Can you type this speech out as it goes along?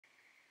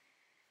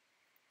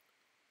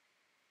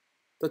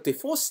The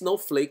default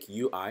Snowflake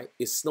UI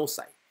is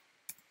Snowsite.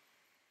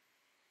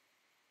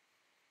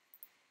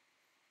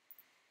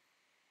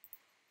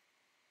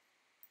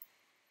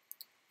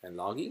 And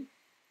login.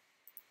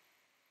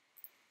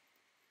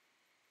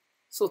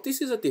 So this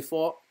is a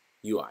default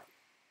UI.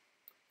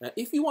 Now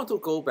if you want to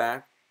go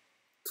back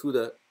to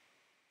the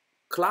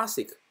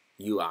classic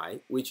UI,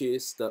 which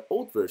is the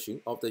old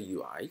version of the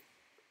UI,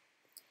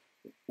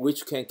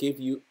 which can give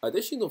you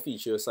additional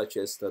features such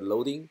as the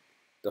loading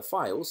the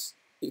files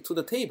to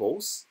the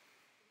tables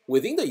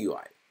within the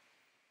UI,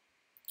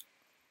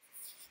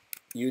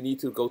 you need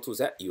to go to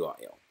that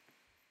URL.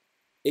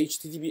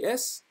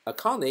 https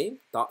account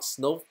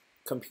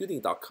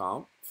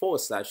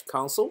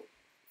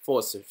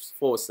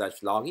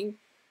name.snowcomputing.com/console/login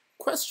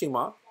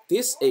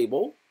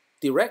 !disable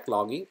direct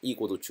login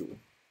equal to true.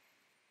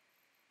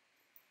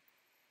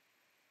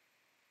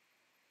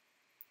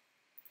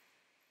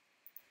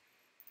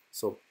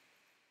 So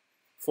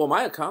for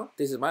my account,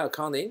 this is my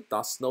account name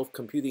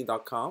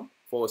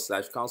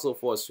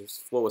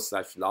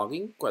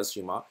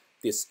 .snowcomputing.com/console/login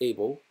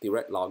 !disable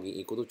direct login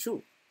equal to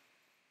true.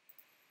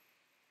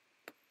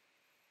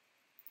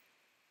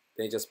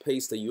 Then just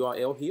paste the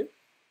URL here.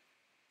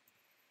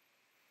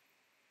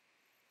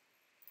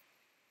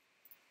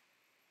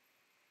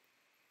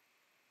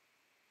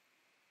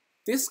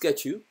 This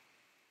gets you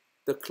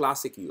the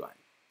classic UI.